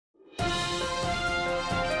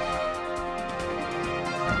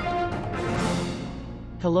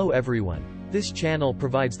Hello everyone. This channel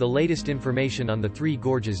provides the latest information on the Three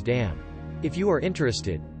Gorges Dam. If you are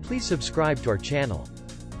interested, please subscribe to our channel.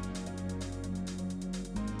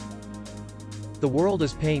 The world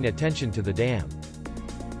is paying attention to the dam.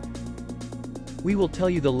 We will tell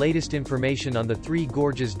you the latest information on the Three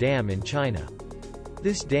Gorges Dam in China.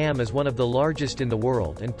 This dam is one of the largest in the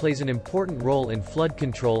world and plays an important role in flood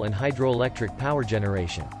control and hydroelectric power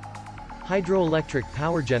generation. Hydroelectric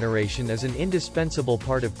power generation is an indispensable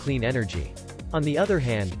part of clean energy. On the other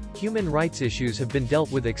hand, human rights issues have been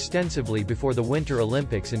dealt with extensively before the Winter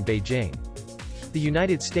Olympics in Beijing. The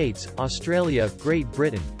United States, Australia, Great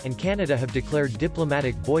Britain, and Canada have declared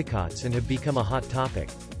diplomatic boycotts and have become a hot topic.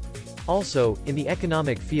 Also, in the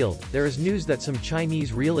economic field, there is news that some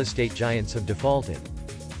Chinese real estate giants have defaulted.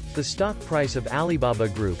 The stock price of Alibaba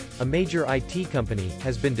Group, a major IT company,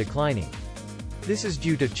 has been declining. This is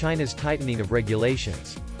due to China's tightening of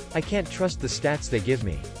regulations. I can't trust the stats they give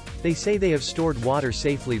me. They say they have stored water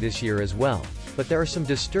safely this year as well, but there are some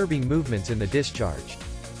disturbing movements in the discharge.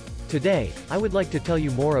 Today, I would like to tell you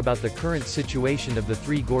more about the current situation of the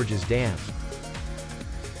Three Gorges Dam.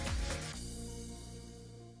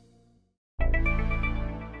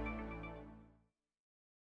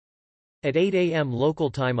 At 8 a.m. local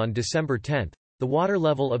time on December 10, the water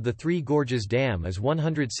level of the Three Gorges Dam is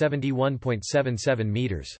 171.77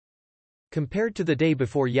 meters. Compared to the day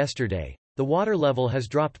before yesterday, the water level has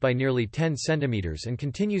dropped by nearly 10 centimeters and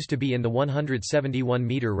continues to be in the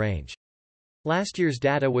 171-meter range. Last year's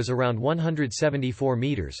data was around 174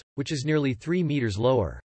 meters, which is nearly 3 meters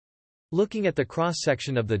lower. Looking at the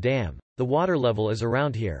cross-section of the dam, the water level is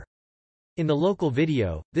around here. In the local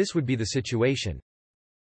video, this would be the situation.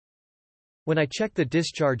 When I check the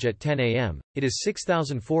discharge at 10 a.m., it is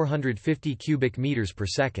 6,450 cubic meters per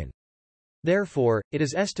second. Therefore, it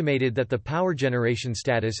is estimated that the power generation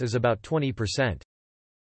status is about 20%.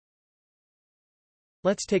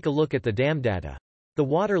 Let's take a look at the dam data. The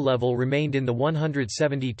water level remained in the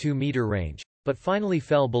 172-meter range, but finally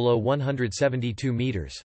fell below 172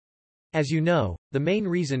 meters. As you know, the main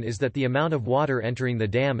reason is that the amount of water entering the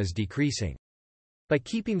dam is decreasing. By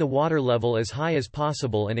keeping the water level as high as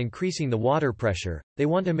possible and increasing the water pressure, they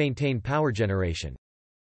want to maintain power generation.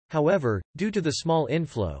 However, due to the small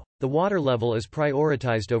inflow, the water level is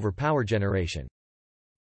prioritized over power generation.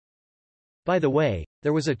 By the way,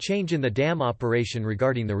 there was a change in the dam operation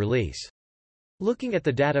regarding the release. Looking at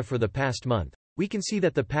the data for the past month, we can see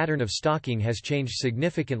that the pattern of stocking has changed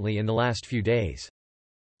significantly in the last few days.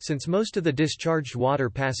 Since most of the discharged water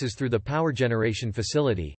passes through the power generation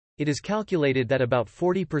facility, it is calculated that about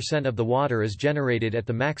 40% of the water is generated at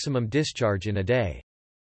the maximum discharge in a day.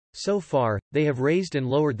 So far, they have raised and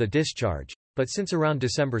lowered the discharge, but since around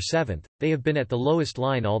December 7, they have been at the lowest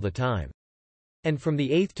line all the time. And from the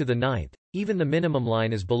 8th to the 9th, even the minimum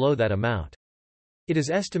line is below that amount. It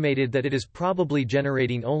is estimated that it is probably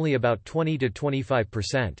generating only about 20 to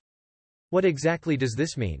 25%. What exactly does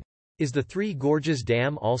this mean? Is the Three Gorges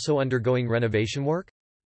Dam also undergoing renovation work?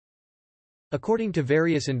 According to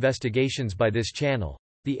various investigations by this channel,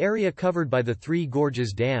 the area covered by the Three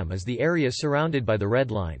Gorges Dam is the area surrounded by the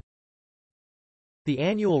red line. The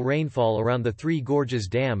annual rainfall around the Three Gorges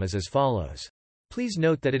Dam is as follows. Please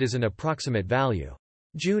note that it is an approximate value.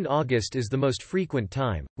 June-August is the most frequent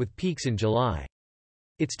time, with peaks in July.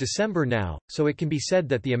 It's December now, so it can be said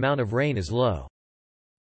that the amount of rain is low.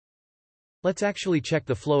 Let's actually check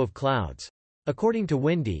the flow of clouds. According to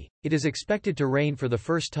Windy, it is expected to rain for the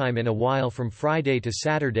first time in a while from Friday to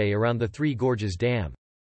Saturday around the Three Gorges Dam.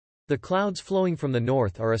 The clouds flowing from the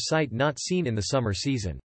north are a sight not seen in the summer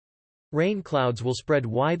season. Rain clouds will spread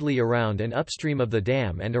widely around and upstream of the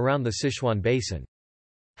dam and around the Sichuan Basin.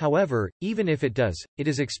 However, even if it does, it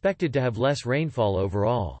is expected to have less rainfall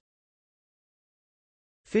overall.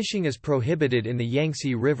 Fishing is prohibited in the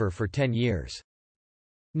Yangtze River for 10 years.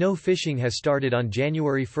 No fishing has started on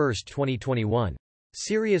January 1, 2021.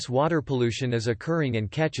 Serious water pollution is occurring and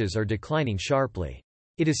catches are declining sharply.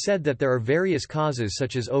 It is said that there are various causes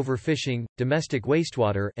such as overfishing, domestic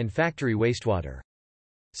wastewater, and factory wastewater.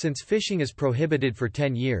 Since fishing is prohibited for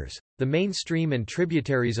 10 years, the main stream and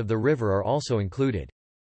tributaries of the river are also included.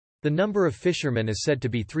 The number of fishermen is said to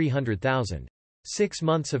be 300,000. 6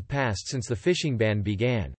 months have passed since the fishing ban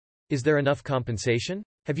began. Is there enough compensation?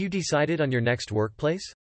 Have you decided on your next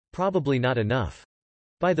workplace? Probably not enough.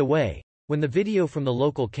 By the way, when the video from the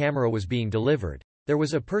local camera was being delivered, there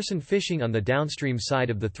was a person fishing on the downstream side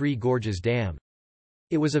of the Three Gorges Dam.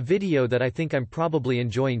 It was a video that I think I'm probably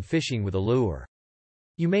enjoying fishing with a lure.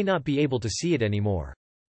 You may not be able to see it anymore.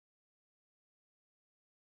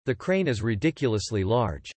 The crane is ridiculously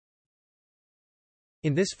large.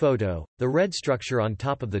 In this photo, the red structure on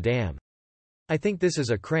top of the dam. I think this is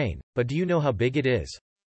a crane, but do you know how big it is?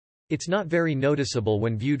 It's not very noticeable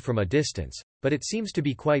when viewed from a distance, but it seems to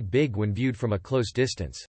be quite big when viewed from a close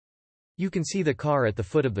distance. You can see the car at the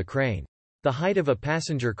foot of the crane. The height of a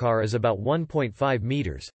passenger car is about 1.5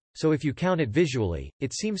 meters, so if you count it visually,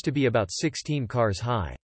 it seems to be about 16 cars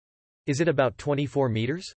high. Is it about 24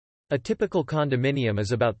 meters? A typical condominium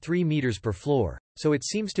is about 3 meters per floor, so it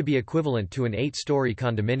seems to be equivalent to an 8-story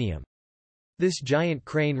condominium. This giant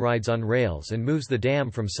crane rides on rails and moves the dam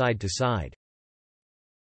from side to side.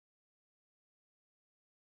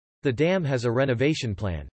 The dam has a renovation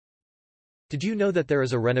plan. Did you know that there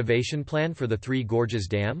is a renovation plan for the Three Gorges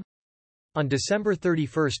Dam? On December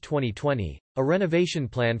 31, 2020, a renovation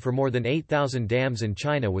plan for more than 8,000 dams in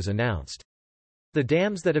China was announced. The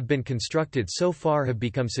dams that have been constructed so far have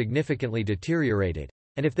become significantly deteriorated,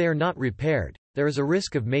 and if they are not repaired, there is a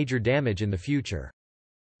risk of major damage in the future.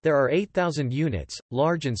 There are 8,000 units,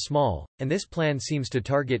 large and small, and this plan seems to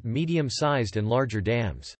target medium-sized and larger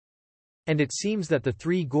dams. And it seems that the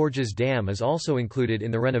Three Gorges Dam is also included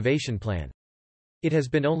in the renovation plan. It has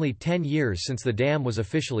been only 10 years since the dam was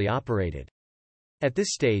officially operated. At this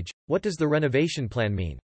stage, what does the renovation plan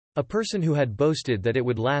mean? A person who had boasted that it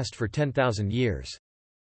would last for 10,000 years.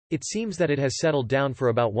 It seems that it has settled down for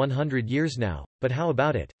about 100 years now, but how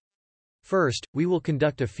about it? First, we will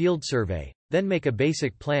conduct a field survey, then make a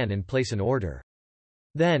basic plan and place an order.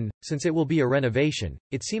 Then, since it will be a renovation,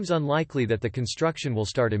 it seems unlikely that the construction will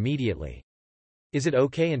start immediately. Is it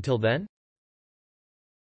okay until then?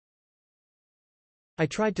 I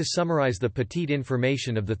tried to summarize the petite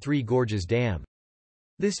information of the Three Gorges Dam.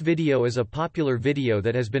 This video is a popular video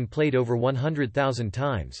that has been played over 100,000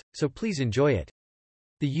 times, so please enjoy it.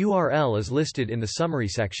 The URL is listed in the summary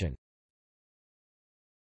section.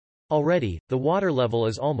 Already, the water level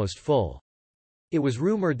is almost full. It was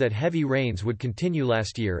rumored that heavy rains would continue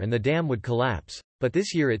last year and the dam would collapse, but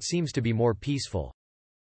this year it seems to be more peaceful.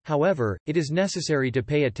 However, it is necessary to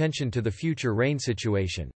pay attention to the future rain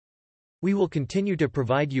situation. We will continue to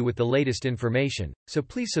provide you with the latest information, so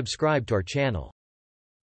please subscribe to our channel.